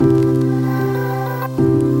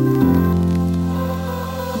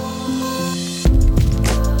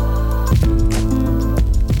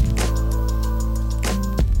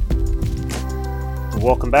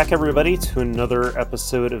Welcome back, everybody, to another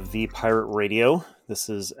episode of The Pirate Radio. This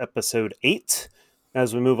is episode 8.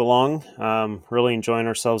 As we move along, really enjoying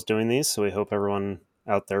ourselves doing these, so we hope everyone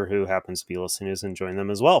out there who happens to be listening is enjoying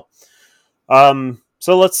them as well.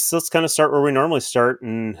 So let's kind of start where we normally start.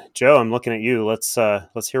 And Joe, I'm looking at you. Let's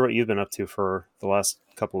hear what you've been up to for the last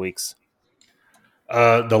couple weeks.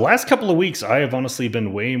 The last couple of weeks, I have honestly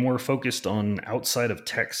been way more focused on outside of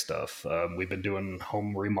tech stuff. We've been doing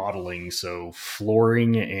home remodeling, so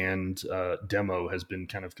flooring and demo has been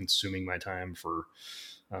kind of consuming my time for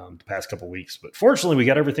the past couple of weeks. But fortunately, we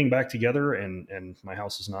got everything back together, and my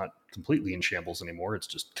house is not completely in shambles anymore. It's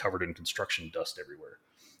just covered in construction dust everywhere.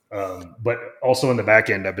 But also in the back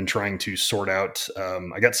end, I've been trying to sort out.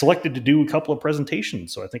 I got selected to do a couple of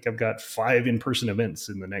presentations, so I think I've got 5 in-person events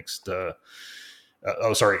in the next.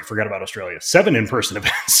 Forgot about Australia. 7 in-person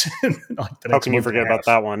events. How can you forget about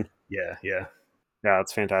that one? Yeah,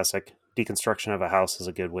 it's fantastic. Deconstruction of a house is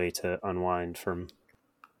a good way to unwind from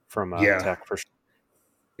tech for sure.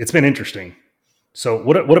 It's been interesting. So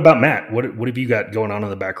what about Matt? What have you got going on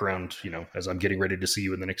in the background, as I'm getting ready to see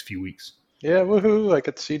you in the next few weeks? Yeah, woohoo, I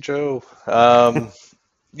get to see Joe.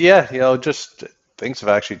 Just things have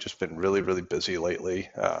actually just been really, really busy lately.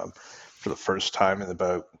 For the first time in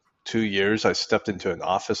about 2 years, I stepped into an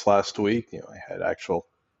office last week. I had actual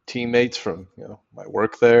teammates from, my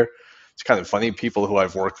work there. It's kind of funny, people who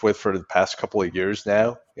I've worked with for the past couple of years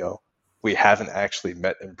now, we haven't actually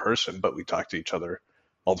met in person, but we talk to each other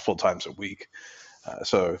multiple times a week.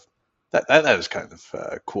 So that is kind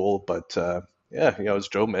of cool. But as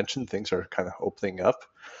Joe mentioned, things are kind of opening up.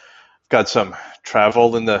 Got some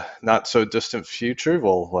travel in the not so distant future.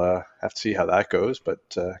 We'll have to see how that goes, but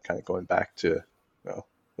kind of going back to,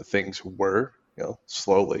 the things were,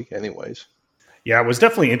 slowly anyways. Yeah, it was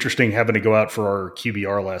definitely interesting having to go out for our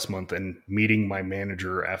QBR last month and meeting my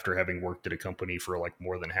manager after having worked at a company for like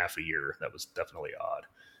more than half a year. That was definitely odd.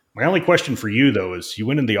 My only question for you, though, is you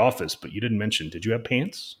went in the office, but you didn't mention, did you have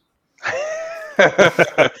pants?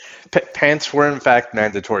 Pants were in fact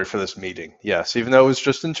mandatory for this meeting. Yes, even though it was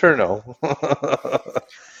just internal.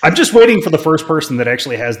 I'm just waiting for the first person that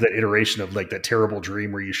actually has that iteration of like that terrible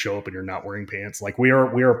dream where you show up and you're not wearing pants. Like we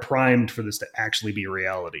are primed for this to actually be a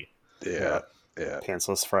reality. Yeah.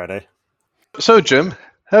 Pantsless Friday. So Jim,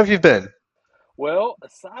 how have you been? Well,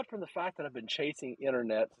 aside from the fact that I've been chasing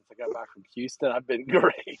internet since I got back from Houston, I've been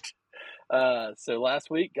great. So last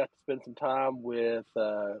week, got to spend some time with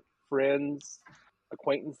friends,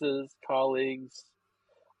 acquaintances, colleagues,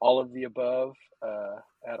 all of the above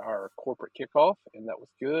at our corporate kickoff, and that was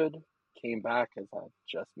good. Came back, as I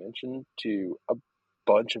just mentioned, to a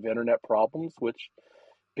bunch of internet problems, which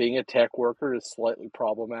being a tech worker is slightly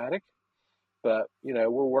problematic, but we're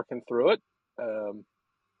working through it.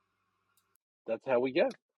 That's how we go.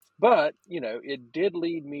 But, it did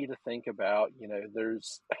lead me to think about,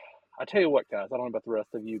 I tell you what, guys, I don't know about the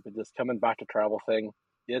rest of you, but this coming back to travel thing,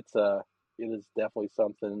 it is definitely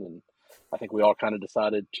something. And I think we all kind of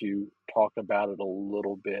decided to talk about it a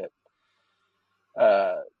little bit.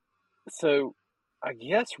 So I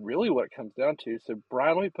guess really what it comes down to, so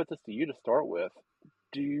Brian, let me put this to you to start with.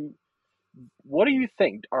 What do you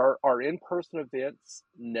think? Are in-person events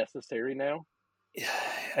necessary now?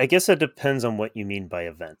 I guess it depends on what you mean by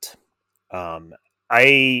event.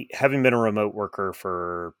 I, having been a remote worker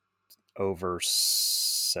for over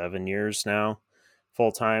 7 years now,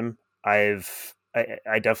 full time, I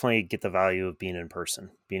definitely get the value of being in person,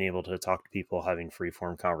 being able to talk to people, having free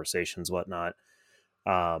form conversations, whatnot.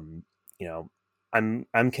 I'm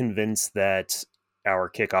convinced that our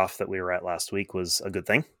kickoff that we were at last week was a good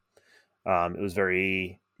thing. It was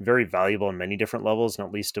very, very valuable on many different levels,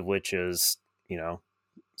 not least of which is,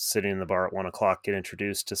 sitting in the bar at 1:00, get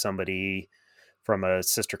introduced to somebody from a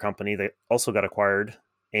sister company that also got acquired.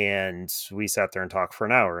 And we sat there and talked for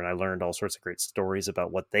an hour, and I learned all sorts of great stories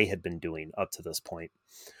about what they had been doing up to this point.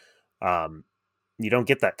 You don't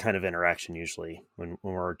get that kind of interaction usually when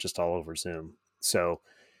we're just all over Zoom. So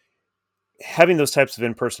having those types of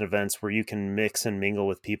in-person events where you can mix and mingle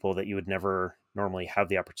with people that you would never normally have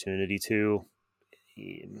the opportunity to,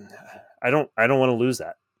 I don't want to lose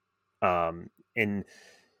that. And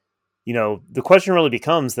the question really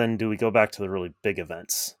becomes then, do we go back to the really big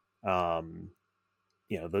events?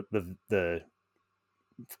 The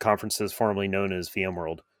conferences formerly known as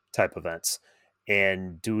VMworld type events.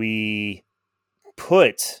 And do we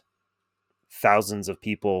put thousands of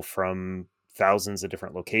people from thousands of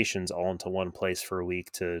different locations all into one place for a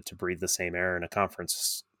week to breathe the same air in a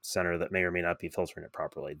conference center that may or may not be filtering it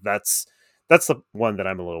properly? That's the one that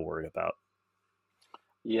I'm a little worried about.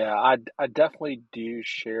 Yeah, I definitely do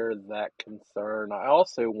share that concern. I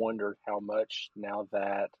also wonder how much now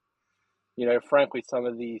that, frankly, some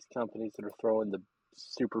of these companies that are throwing the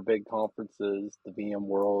super big conferences, the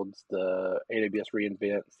VMworlds, the AWS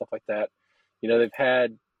reInvent, stuff like that, they've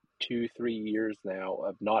had 2, 3 years now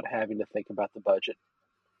of not having to think about the budget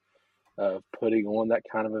of putting on that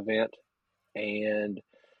kind of event. And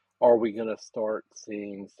are we going to start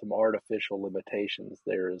seeing some artificial limitations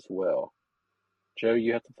there as well? Joe,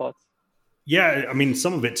 you have some thoughts? Yeah, I mean,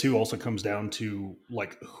 some of it too also comes down to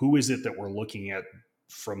like who is it that we're looking at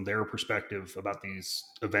from their perspective about these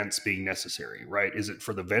events being necessary, right? Is it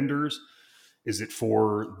for the vendors? Is it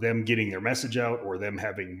for them getting their message out, or them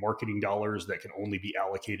having marketing dollars that can only be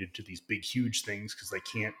allocated to these big, huge things because they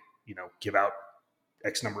can't, give out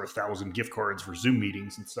X number of thousand gift cards for Zoom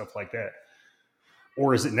meetings and stuff like that?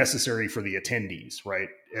 Or is it necessary for the attendees, right?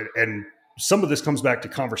 And some of this comes back to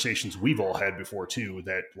conversations we've all had before too,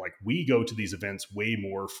 that like we go to these events way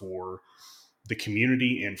more for the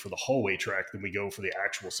community and for the hallway track than we go for the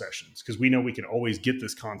actual sessions, because we know we can always get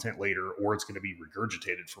this content later, or it's going to be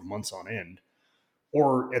regurgitated for months on end.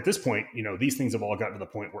 Or at this point, these things have all gotten to the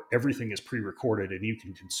point where everything is pre-recorded and you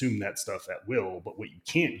can consume that stuff at will. But what you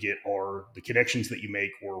can't get are the connections that you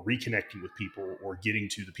make, or reconnecting with people, or getting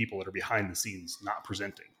to the people that are behind the scenes not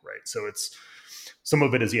presenting, right? So it's, some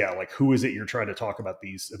of it is, yeah, like who is it you're trying to talk about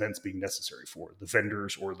these events being necessary for, the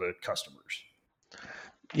vendors or the customers?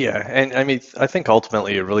 Yeah, and I mean, I think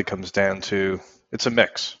ultimately it really comes down to it's a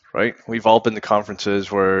mix, right? We've all been to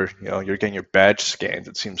conferences where you're getting your badge scanned.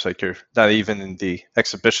 It seems like you're not even in the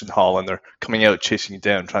exhibition hall, and they're coming out chasing you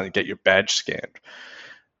down, trying to get your badge scanned.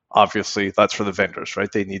 Obviously, that's for the vendors,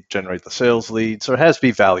 right? They need to generate the sales leads. There has to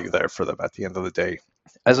be value there for them at the end of the day.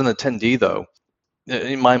 As an attendee, though,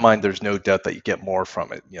 in my mind, there's no doubt that you get more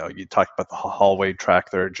from it. You talked about the hallway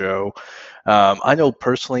track there, Joe. I know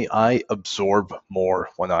personally, I absorb more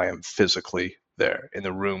when I am physically there in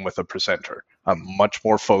the room with a presenter. I'm much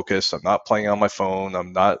more focused. I'm not playing on my phone.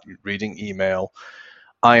 I'm not reading email.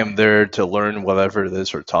 I am there to learn whatever it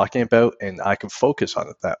is we're talking about, and I can focus on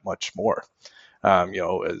it that much more.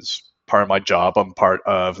 As part of my job, I'm part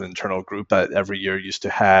of an internal group that every year used to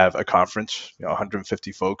have a conference,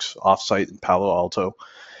 150 folks offsite in Palo Alto.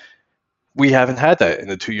 We haven't had that in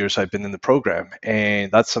the 2 years I've been in the program.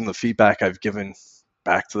 And that's some of the feedback I've given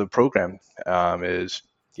back to the program is,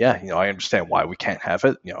 yeah, I understand why we can't have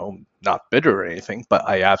it, not bitter or anything, but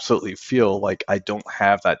I absolutely feel like I don't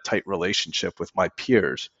have that tight relationship with my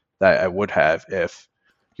peers that I would have if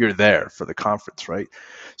you're there for the conference, right?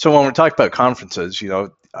 So when we're talking about conferences,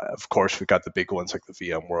 of course we got the big ones like the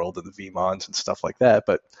VMworld and the VMons and stuff like that,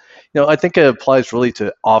 but I think it applies really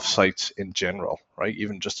to offsites in general, right?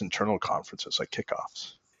 Even just internal conferences like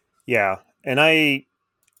kickoffs. Yeah, and I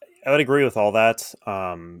would agree with all that.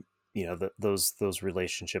 Those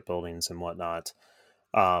relationship buildings and whatnot.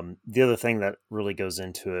 The other thing that really goes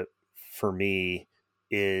into it for me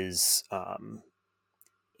is,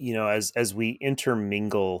 as we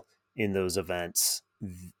intermingle in those events.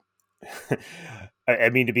 I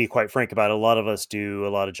mean, to be quite frank about it, a lot of us do a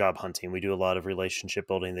lot of job hunting. We do a lot of relationship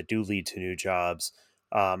building that do lead to new jobs.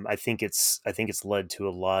 I think it's led to a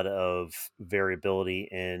lot of variability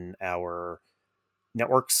in our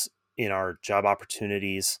networks, in our job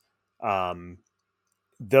opportunities.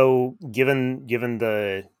 Though, given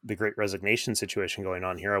the Great Resignation situation going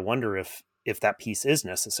on here, I wonder if that piece is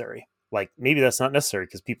necessary. Like maybe that's not necessary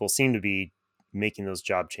because people seem to be making those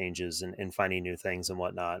job changes and finding new things and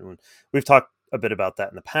whatnot. And we've talked a bit about that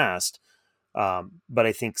in the past. But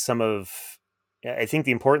I think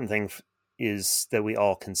the important thing is that we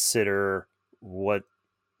all consider what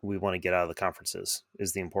we want to get out of the conferences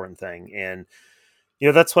is the important thing. And,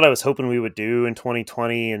 that's what I was hoping we would do in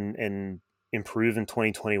 2020 and improve in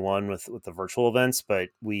 2021 with the virtual events, but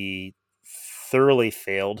we thoroughly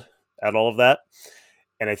failed at all of that.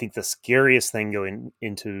 And I think the scariest thing going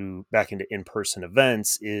back into in-person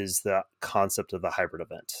events is the concept of the hybrid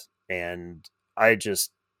event. And I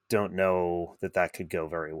just don't know that could go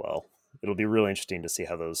very well. It'll be really interesting to see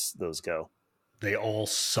how those go. They all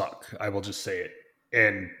suck. I will just say it.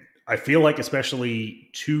 And I feel like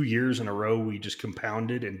especially 2 years in a row, we just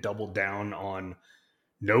compounded and doubled down on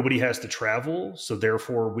nobody has to travel. So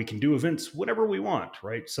therefore we can do events whenever we want,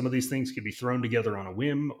 right? Some of these things can be thrown together on a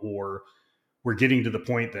whim, or we're getting to the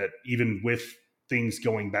point that even with things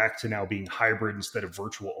going back to now being hybrid instead of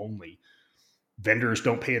virtual only, vendors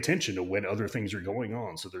don't pay attention to when other things are going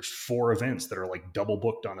on. So there's 4 events that are like double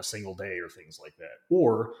booked on a single day or things like that.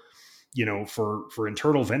 Or, for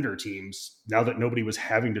internal vendor teams, now that nobody was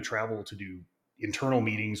having to travel to do internal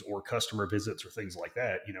meetings or customer visits or things like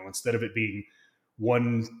that, instead of it being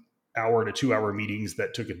 1 hour to 2 hour meetings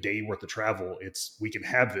that took a day worth of travel. We can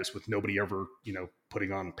have this with nobody ever,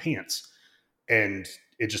 putting on pants. And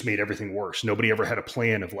it just made everything worse. Nobody ever had a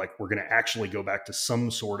plan of like, we're going to actually go back to some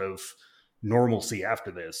sort of normalcy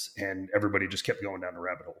after this. And everybody just kept going down the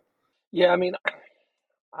rabbit hole. Yeah, I mean,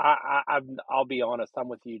 I'll be honest. I'm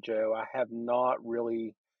with you, Joe. I have not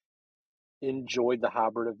really enjoyed the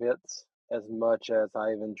hybrid events as much as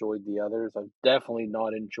I've enjoyed the others. I've definitely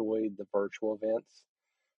not enjoyed the virtual events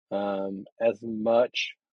as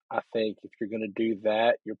much. I think if you're going to do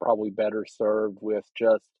that, you're probably better served with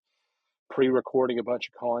just pre-recording a bunch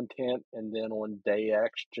of content and then on day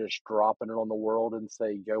X just dropping it on the world and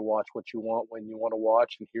say, go watch what you want when you want to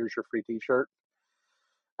watch, and here's your free t-shirt.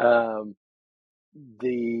 Um,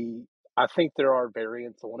 the I think there are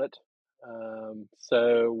variants on it.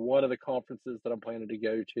 So one of the conferences that I'm planning to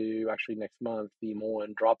go to actually next month,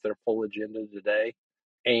 V1, dropped their full agenda today.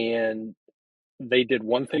 And they did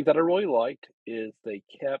one thing that I really liked is they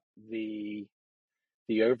kept the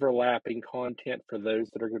overlapping content for those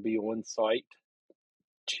that are going to be on site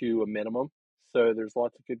to a minimum. So there's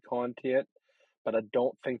lots of good content, but I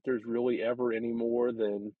don't think there's really ever any more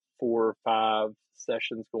than 4 or 5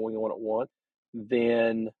 sessions going on at once.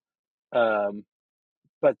 Then,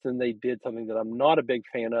 but then they did something that I'm not a big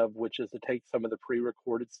fan of, which is to take some of the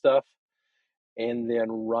pre-recorded stuff and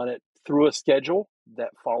then run it through a schedule that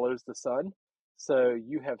follows the sun. So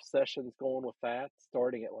you have sessions going with that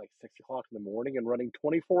starting at like 6 o'clock in the morning and running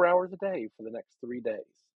 24 hours a day for the next 3 days.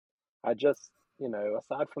 I just,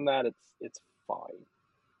 aside from that, it's fine.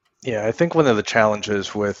 Yeah, I think one of the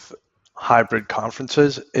challenges with hybrid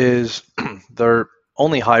conferences is they're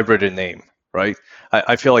only hybrid in name, right?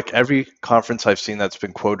 I feel like every conference I've seen that's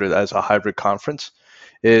been quoted as a hybrid conference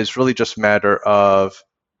is really just a matter of,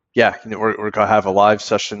 yeah, we're going to have a live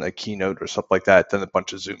session, a keynote or something like that, then a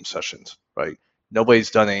bunch of Zoom sessions, right?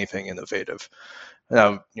 Nobody's done anything innovative.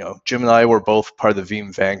 Now, Jim and I were both part of the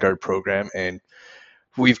Veeam Vanguard program, and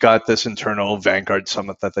we've got this internal Vanguard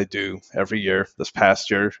Summit that they do every year. This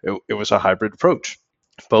past year, it was a hybrid approach.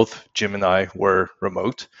 Both Jim and I were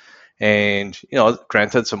remote. And,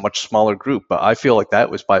 granted, it's a much smaller group, but I feel like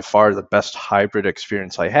that was by far the best hybrid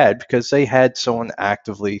experience I had because they had someone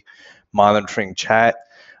actively monitoring chat.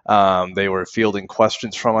 They were fielding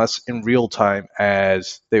questions from us in real time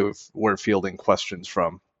as they were fielding questions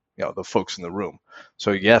from, the folks in the room.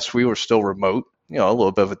 So yes, we were still remote, a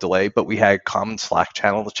little bit of a delay, but we had a common Slack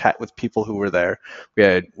channel to chat with people who were there.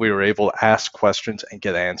 We were able to ask questions and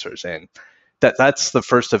get answers. And that's the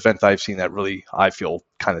first event I've seen that really, I feel,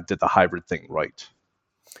 kind of did the hybrid thing right.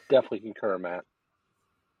 Definitely concur, Matt.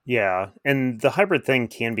 Yeah, and the hybrid thing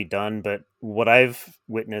can be done, but what I've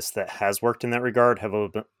witnessed that has worked in that regard have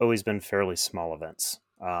always been fairly small events.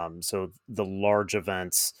 So the large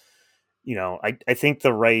events, I think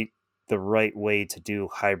the right way to do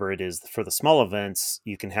hybrid is for the small events,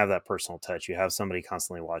 you can have that personal touch. You have somebody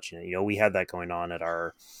constantly watching it. We had that going on at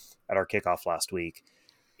our kickoff last week.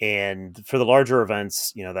 And for the larger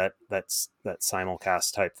events, that's that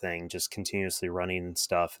simulcast type thing, just continuously running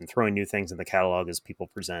stuff and throwing new things in the catalog as people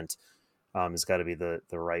present, has got to be the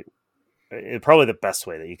right, probably the best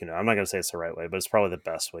way that you can do it. I'm not going to say it's the right way, but it's probably the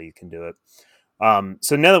best way you can do it.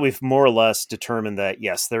 So now that we've more or less determined that,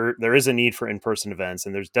 yes, there is a need for in-person events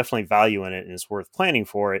and there's definitely value in it and it's worth planning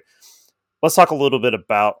for it, let's talk a little bit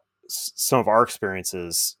about some of our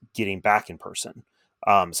experiences getting back in person.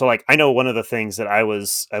 So like, I know one of the things that I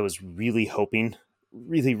was really hoping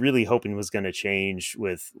was going to change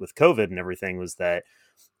with COVID and everything was that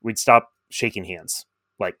we'd stop shaking hands.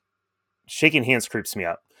 Like, shaking hands creeps me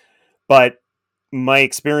out. But my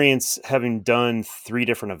experience having done 3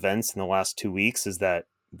 different events in the last 2 weeks is that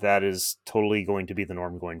is totally going to be the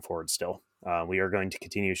norm going forward still. We are going to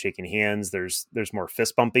continue shaking hands. There's more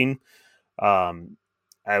fist bumping.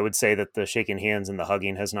 I would say that the shaking hands and the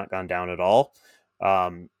hugging has not gone down at all.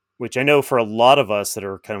 Which I know for a lot of us that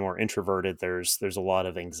are kind of more introverted, there's a lot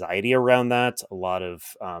of anxiety around that, a lot of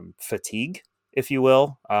fatigue, if you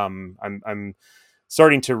will. I'm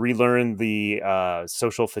starting to relearn the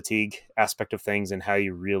social fatigue aspect of things and how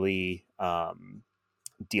you really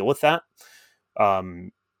deal with that.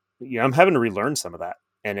 I'm having to relearn some of that.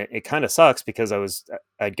 And it kind of sucks because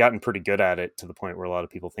I'd gotten pretty good at it to the point where a lot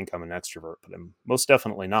of people think I'm an extrovert, but I'm most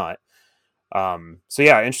definitely not. So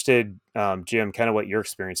yeah, interested, Jim, kind of what your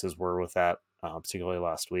experiences were with that, particularly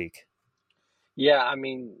last week. Yeah, I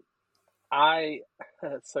mean,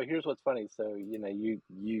 so here's what's funny. So,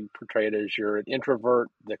 you portray it as you're an introvert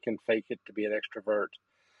that can fake it to be an extrovert.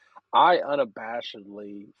 I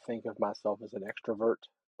unabashedly think of myself as an extrovert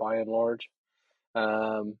by and large.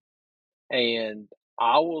 And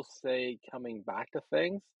I will say, coming back to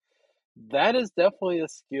things, that is definitely a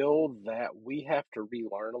skill that we have to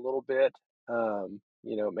relearn a little bit.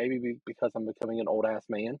 Maybe because I'm becoming an old ass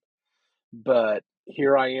man, but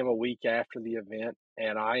here I am a week after the event,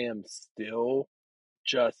 and I am still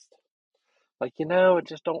just like, I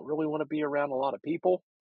just don't really want to be around a lot of people,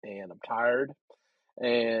 and I'm tired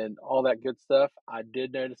and all that good stuff. I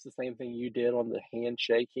did notice the same thing you did on the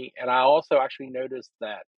handshaking, and I also actually noticed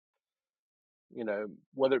that,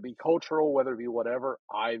 whether it be cultural, whether it be whatever,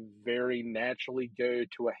 I very naturally go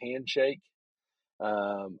to a handshake.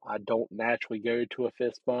 I don't naturally go to a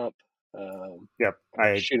fist bump. Yep.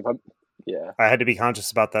 I mean, shoot, if I'm, yeah, I had to be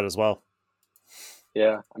conscious about that as well.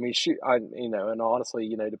 yeah. I mean, shoot, and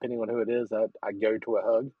honestly, depending on who it is, I go to a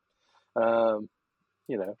hug. Um,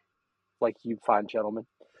 you know, like you fine gentlemen.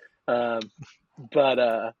 Um, but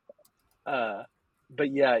uh,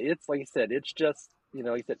 but yeah, it's like I said, it's just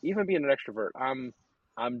like I said, even being an extrovert, I'm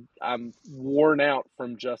worn out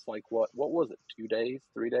from just like what was it, 2 days,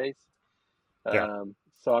 3 days. Yeah.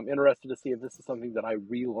 So I'm interested to see if this is something that I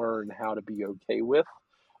relearn how to be okay with,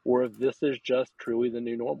 or if this is just truly the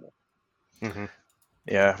new normal. Hmm.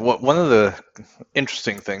 Yeah, one of the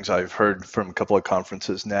interesting things I've heard from a couple of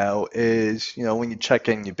conferences now is, when you check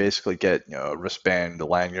in, you basically get, a wristband, a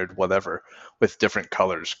lanyard, whatever, with different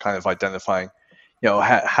colors, kind of identifying,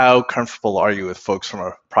 how comfortable are you with folks from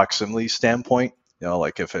a proximity standpoint?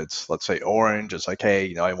 Like if it's, let's say, orange, it's like,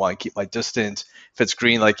 hey, I want to keep my distance. If it's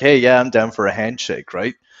green, like, hey, yeah, I'm down for a handshake,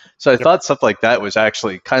 right? So I Yep. thought stuff like that was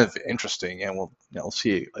actually kind of interesting, and we'll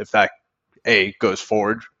see if that A goes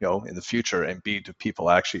forward, in the future, and B, do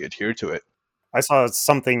people actually adhere to it? I saw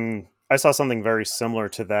something very similar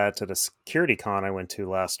to that at a security con I went to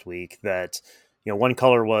last week. That one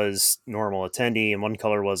color was normal attendee, and one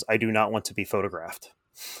color was I do not want to be photographed.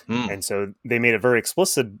 Hmm. And so they made it very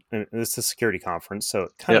explicit. It's a security conference, so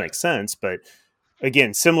it kind of Yeah. makes sense. But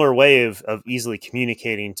again, similar way of easily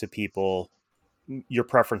communicating to people your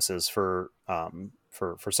preferences for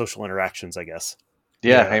social interactions, I guess.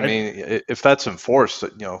 Yeah, Yeah, I mean, if that's enforced,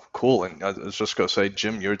 cool. And I was just gonna say,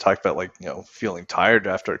 Jim, you were talking about like, feeling tired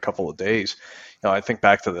after a couple of days. I think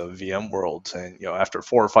back to the VM worlds, and after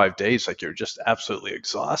 4 or 5 days, like you're just absolutely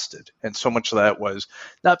exhausted. And so much of that was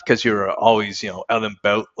not because you were always, out and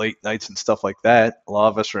about late nights and stuff like that. A lot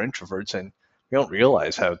of us are introverts, and we don't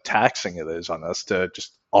realize how taxing it is on us to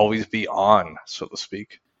just always be on, so to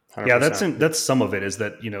speak. yeah, 100%. that's some of it. Is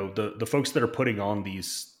that the folks that are putting on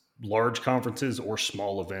these large conferences or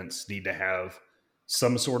small events need to have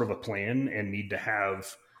some sort of a plan and need to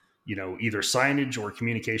have either signage or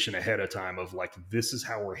communication ahead of time of like, this is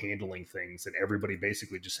how we're handling things, and everybody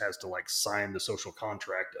basically just has to like sign the social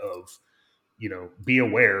contract of be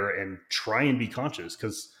aware and try and be conscious.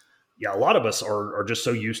 Because yeah, a lot of us are just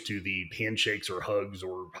so used to the handshakes or hugs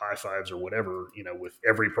or high fives or whatever, with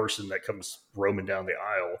every person that comes roaming down the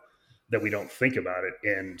aisle, that we don't think about it.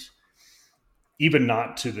 And even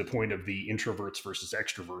not to the point of the introverts versus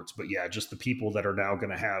extroverts, but yeah, just the people that are now going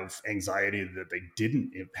to have anxiety that they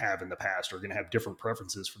didn't have in the past, are going to have different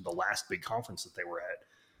preferences from the last big conference that they were at,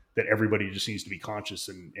 that everybody just needs to be conscious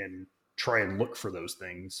and try and look for those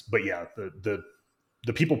things. But yeah, the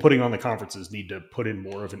people putting on the conferences need to put in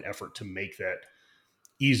more of an effort to make that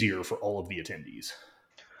easier for all of the attendees.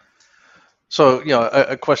 So,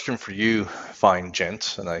 a question for you, fine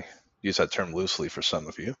gents, and I use that term loosely for some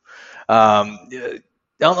of you. Yeah, I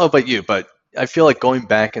don't know about you, but I feel like going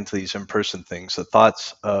back into these in-person things, the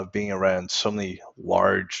thoughts of being around so many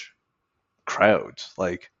large crowds,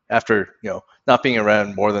 like after, not being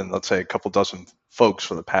around more than, let's say, a couple dozen folks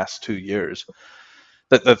for the past 2 years,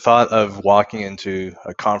 that the thought of walking into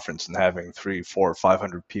a conference and having 3, 4,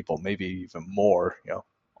 500 people, maybe even more,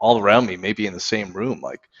 all around me, maybe in the same room,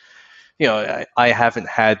 like, I haven't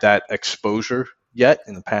had that exposure yet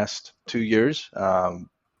in the past 2 years.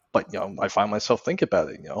 But I find myself thinking about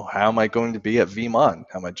it. How am I going to be at VMon?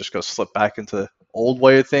 Am I just going to slip back into the old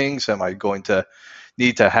way of things? Am I going to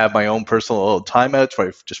need to have my own personal little timeouts where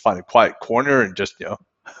I just find a quiet corner and just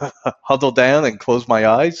huddle down and close my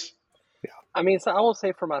eyes? I mean, so I will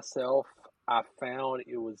say for myself, I found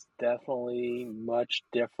it was definitely much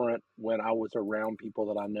different when I was around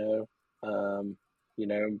people that I know. You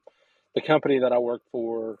know, the company that I work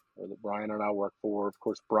for, or that Brian and I work for, of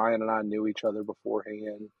course, Brian and I knew each other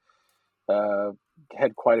beforehand. Uh,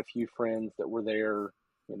 had quite a few friends that were there,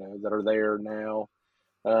 that are there now.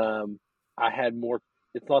 Um, I had more.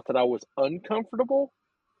 It's not that I was uncomfortable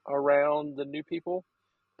around the new people,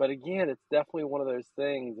 but again, it's definitely one of those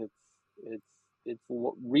things. It's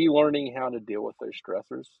relearning how to deal with those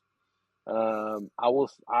stressors. I'm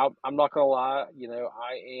not gonna lie.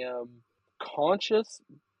 I am. conscious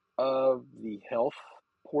of the health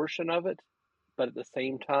portion of it, but at the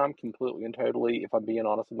same time, completely and totally, if I'm being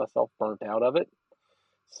honest with myself, burnt out of it.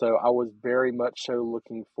 So I was very much so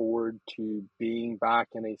looking forward to being back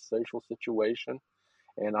in a social situation.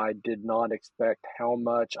 And I did not expect how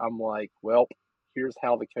much I'm like, well, here's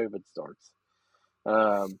how the COVID starts.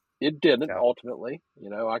 It didn't Yeah. ultimately,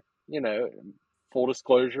 full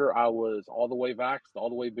disclosure, I was all the way vaxxed, all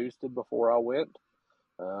the way boosted before I went.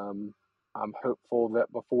 Um, I'm hopeful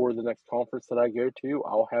that before the next conference that I go to,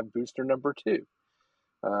 I'll have booster number two.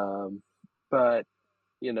 But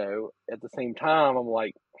at the same time, I'm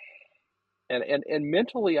like, and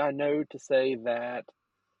mentally, I know to say that,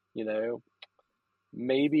 you know,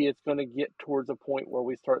 maybe it's going to get towards a point where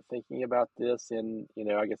we start thinking about this in,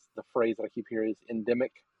 I guess the phrase that I keep hearing is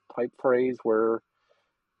endemic type phrase, where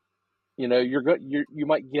you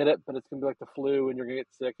might get it, but it's going to be like the flu, and you're going to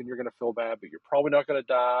get sick, and you're going to feel bad, but you're probably not going to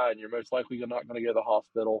die, and you're most likely not going to go to the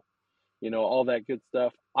hospital. All that good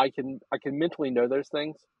stuff. I can mentally know those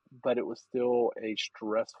things, but it was still a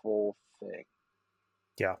stressful thing.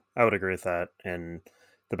 Yeah, I would agree with that. And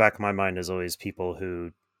the back of my mind is always people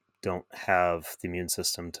who don't have the immune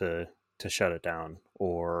system to shut it down,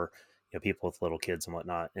 or people with little kids and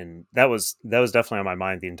whatnot. And that was definitely on my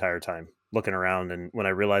mind the entire time, looking around. And when I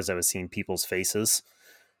realized I was seeing people's faces,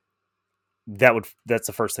 that's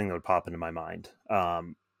the first thing that would pop into my mind.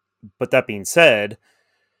 But that being said,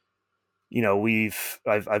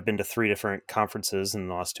 I've been to 3 different conferences in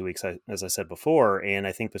the last 2 weeks, as I said before, and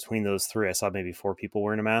I think between those 3, I saw maybe 4 people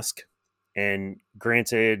wearing a mask. And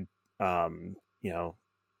granted, um, you know,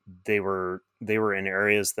 they were in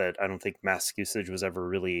areas that I don't think mask usage was ever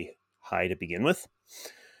really high to begin with.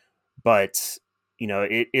 But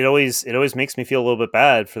it always makes me feel a little bit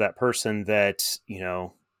bad for that person that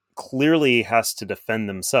clearly has to defend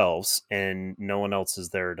themselves, and no one else is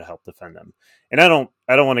there to help defend them. And I don't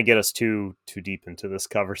want to get us too deep into this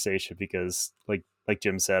conversation, because like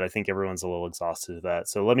Jim said, I think everyone's a little exhausted of that.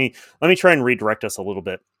 So let me try and redirect us a little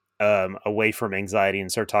bit away from anxiety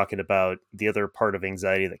and start talking about the other part of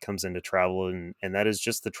anxiety that comes into travel, and that is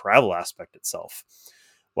just the travel aspect itself.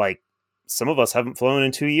 Like, some of us haven't flown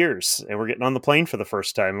in 2 years, and we're getting on the plane for the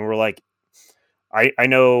first time, and we're like, I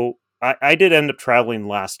know I did end up traveling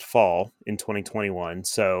last fall in 2021,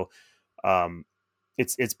 so um,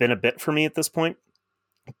 it's been a bit for me at this point,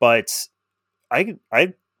 but I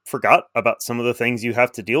forgot about some of the things you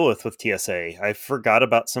have to deal with TSA. I forgot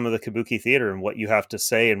about some of the Kabuki theater and what you have to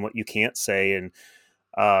say and what you can't say, and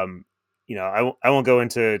um, I won't go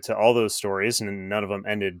into all those stories, and none of them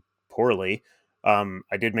ended poorly.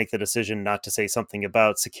 I did make the decision not to say something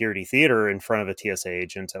about security theater in front of a TSA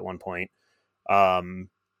agent at one point. Um,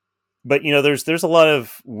 but there's a lot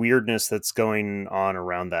of weirdness that's going on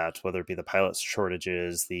around that, whether it be the pilot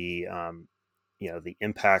shortages, the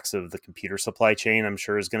impacts of the computer supply chain. I'm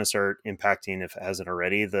sure is going to start impacting, if it hasn't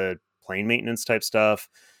already, the plane maintenance type stuff.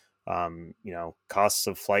 Costs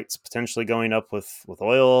of flights potentially going up with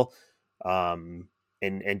oil, and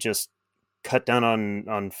just cut down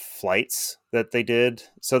on flights that they did.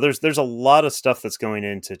 So there's a lot of stuff that's going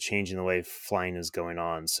into changing the way flying is going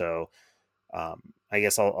on. So I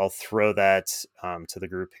guess I'll throw that to the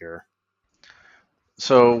group here.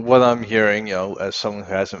 So what I'm hearing, as someone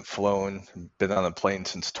who hasn't flown, been on a plane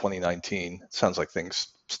since 2019, it sounds like things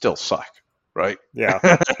still suck, right? Yeah,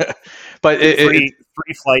 But three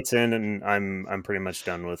flights in, and I'm pretty much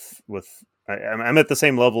done with. I'm at the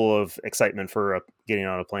same level of excitement for getting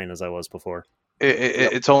on a plane as I was before.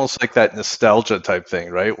 it's almost like that nostalgia type thing,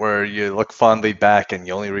 right? Where you look fondly back and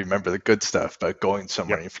you only remember the good stuff about going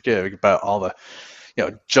somewhere. Yep. You forget about all the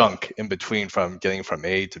junk in between from getting from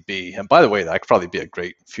A to B. And by the way, that could probably be a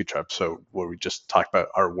great future episode where we just talk about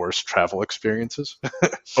our worst travel experiences.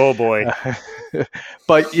 Oh boy.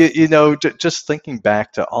 But just thinking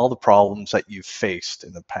back to all the problems that you've faced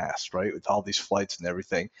in the past, right, with all these flights and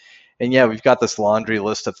everything. And yeah, we've got this laundry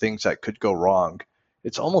list of things that could go wrong.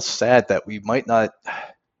 It's almost sad that we might not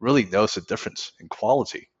really notice a difference in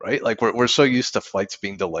quality, right? Like we're so used to flights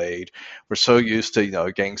being delayed. We're so used to,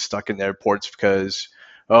 getting stuck in airports because,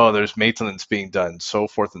 oh, there's maintenance being done, so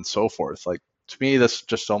forth and so forth. Like, to me, this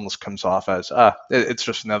just almost comes off as, it's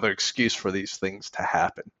just another excuse for these things to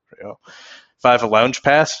happen. If I have a lounge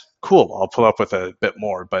pass, cool, I'll put up with it a bit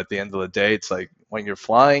more. But at the end of the day, it's like when you're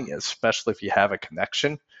flying, especially if you have a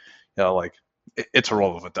connection, like it's a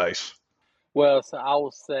roll of the dice. Well, so I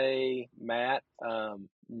will say, Matt,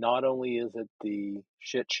 not only is it the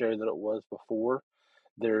shit show that it was before,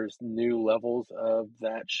 there's new levels of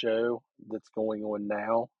that show that's going on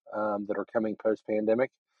now, that are coming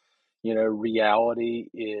post-pandemic. Reality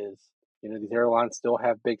is these airlines still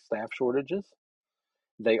have big staff shortages.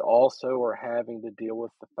 They also are having to deal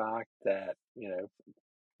with the fact that,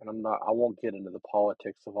 and I won't get into the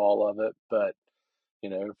politics of all of it, but,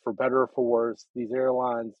 for better or for worse, these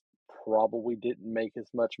airlines probably didn't make as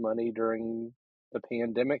much money during the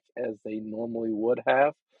pandemic as they normally would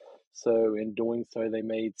have. So in doing so, they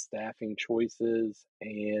made staffing choices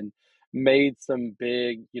and made some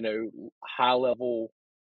big, high level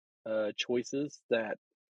choices that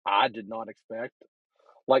I did not expect.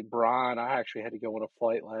 Like Brian, I actually had to go on a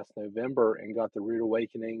flight last November and got the rude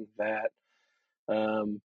awakening that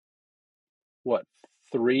um, what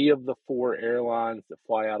 3 of the 4 airlines that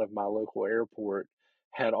fly out of my local airport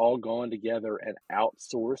had all gone together and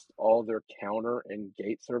outsourced all their counter and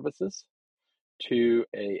gate services to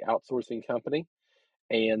a outsourcing company.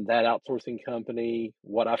 And that outsourcing company,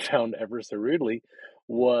 what I found ever so rudely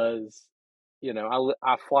was,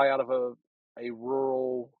 I fly out of a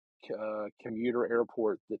rural commuter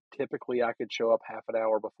airport that typically I could show up half an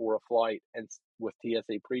hour before a flight and with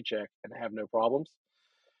TSA pre-check and have no problems.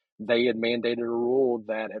 They had mandated a rule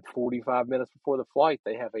that at 45 minutes before the flight,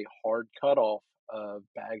 they have a hard cutoff of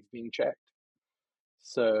bags being checked.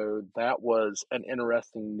 So that was an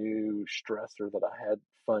interesting new stressor that I had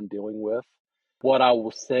fun dealing with. What I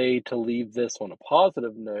will say to leave this on a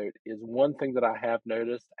positive note is one thing that I have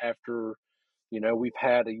noticed after, we've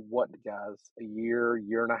had a year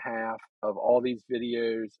and a half of all these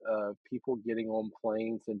videos of people getting on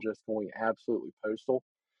planes and just going absolutely postal.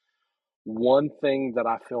 One thing that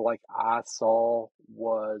I feel like I saw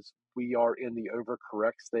was we are in the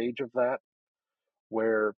overcorrect stage of that,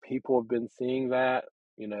 where people have been seeing that.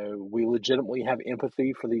 We legitimately have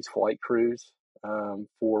empathy for these flight crews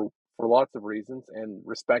for lots of reasons and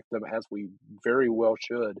respect them as we very well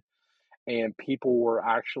should. And people were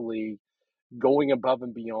actually going above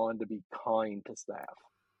and beyond to be kind to staff.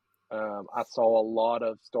 I saw a lot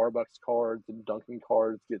of Starbucks cards and Dunkin'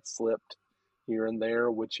 cards get slipped here and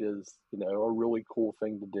there, which is, a really cool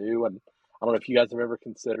thing to do. And I don't know if you guys have ever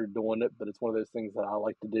considered doing it, but it's one of those things that I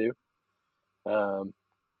like to do.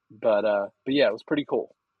 But yeah, it was pretty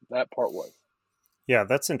cool. That part was. Yeah,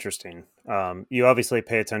 that's interesting. You obviously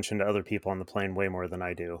pay attention to other people on the plane way more than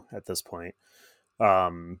I do at this point.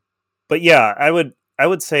 But yeah, I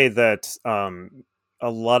would say that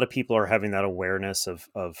a lot of people are having that awareness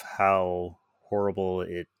of how horrible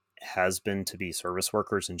it has been to be service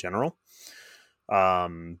workers in general.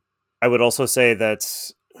 I would also say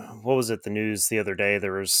that what was it? The news the other day,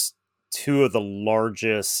 there was 2 of the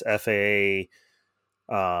largest FAA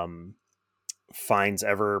fines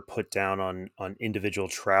ever put down on individual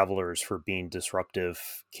travelers for being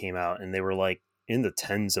disruptive came out, and they were like in the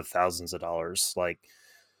tens of thousands of dollars. Like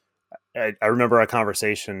I remember a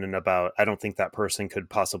conversation about I don't think that person could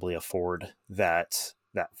possibly afford that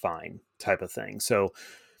fine type of thing. So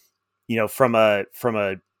from a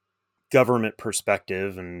government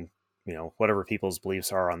perspective, and whatever people's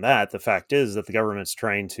beliefs are on that, the fact is that the government's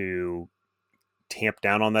trying to tamp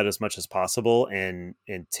down on that as much as possible and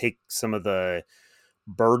take some of the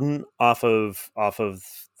burden off of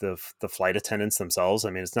the flight attendants themselves. I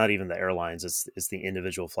mean, it's not even the airlines, it's the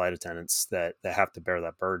individual flight attendants that have to bear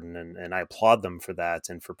that burden, and I applaud them for that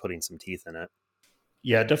and for putting some teeth in it.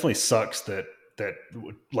 Yeah, it definitely sucks that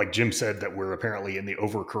like Jim said, that we're apparently in the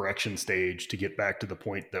overcorrection stage to get back to the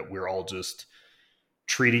point that we're all just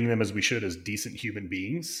treating them as we should as decent human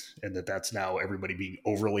beings, and that's now everybody being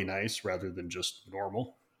overly nice rather than just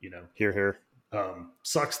normal. Here.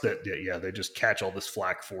 Sucks that they just catch all this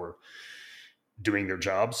flack for doing their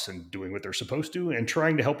jobs and doing what they're supposed to and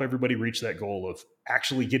trying to help everybody reach that goal of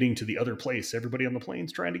actually getting to the other place everybody on the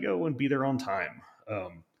plane's trying to go and be there on time.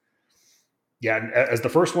 As the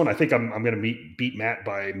first one, I think I'm going to beat Matt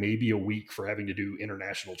by maybe a week for having to do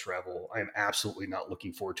international travel. I am absolutely not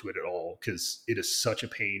looking forward to it at all because it is such a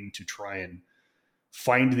pain to try and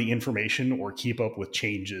find the information or keep up with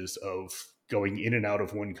changes of going in and out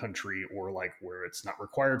of one country, or like where it's not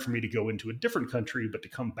required for me to go into a different country, but to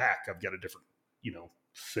come back, I've got a different,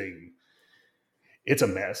 thing. It's a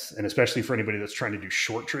mess. And especially for anybody that's trying to do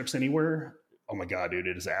short trips anywhere, oh my God, dude,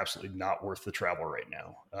 it is absolutely not worth the travel right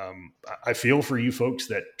now. I feel for you folks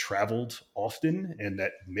that traveled often and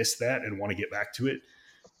that missed that and want to get back to it,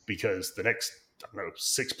 because the next,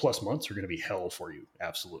 6+ months are going to be hell for you.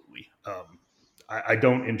 Absolutely. I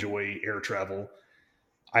don't enjoy air travel.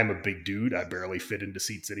 I'm a big dude. I barely fit into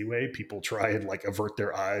seats anyway. People try and like avert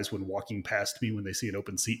their eyes when walking past me when they see an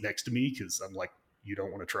open seat next to me, because I'm like, you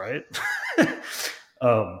don't want to try it.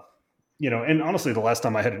 And honestly, the last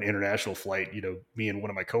time I had an international flight, me and one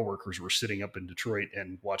of my coworkers were sitting up in Detroit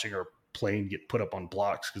and watching our plane get put up on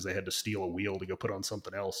blocks because they had to steal a wheel to go put on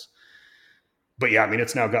something else. but yeah, I mean,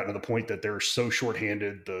 it's now gotten to the point that they're so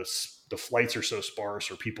shorthanded. The flights are so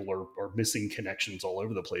sparse, or people are missing connections all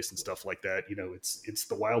over the place and stuff like that. You know, it's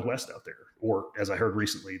the Wild West out there, or as I heard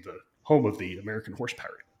recently, the home of the American horse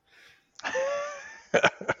pirate.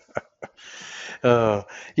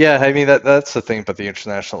 Yeah, I mean that's the thing about the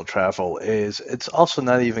international travel is it's also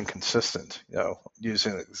not even consistent. You know,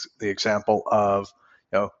 using the example of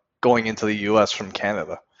going into the U.S. from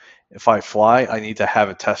Canada. If I fly, I need to have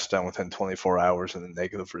a test done within 24 hours and a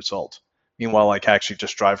negative result. Meanwhile, I can actually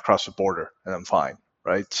just drive across the border and I'm fine,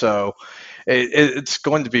 right? So it's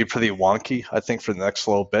going to be pretty wonky, I think, for the next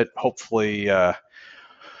little bit. Hopefully,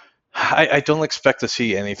 I don't expect to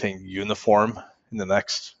see anything uniform in the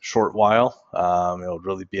next short while. It'll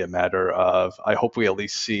really be a matter of, I hope we at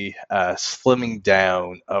least see a slimming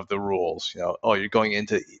down of the rules. You're going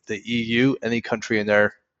into the EU, any country in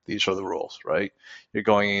there, these are the rules, right? You're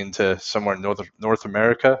going into somewhere in North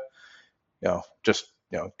America, just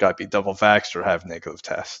got to be double vaxxed or have negative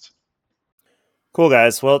tests. Cool,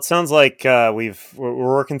 guys. Well, it sounds like we're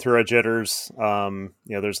working through our jitters.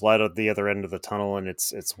 There's light at the other end of the tunnel, and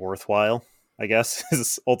it's worthwhile, I guess,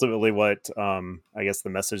 is ultimately what I guess the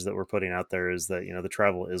message that we're putting out there is that the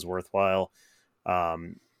travel is worthwhile.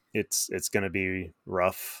 It's going to be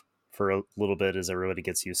rough for a little bit as everybody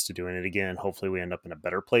gets used to doing it again. Hopefully, we end up in a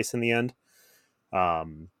better place in the end.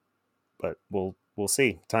 But we'll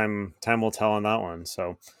see. Time will tell on that one.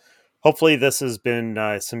 So. Hopefully this has been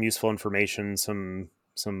some useful information, some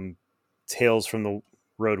tales from the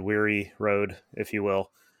weary road, if you will.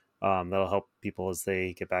 That'll help people as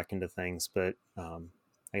they get back into things. But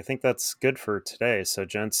I think that's good for today. So,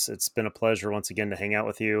 gents, it's been a pleasure once again to hang out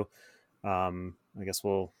with you. I guess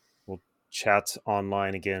we'll chat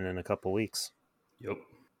online again in a couple weeks. Yep.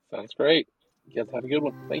 Sounds great. You guys have a good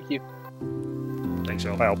one. Thank you. Thanks,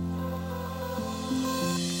 y'all. Bye.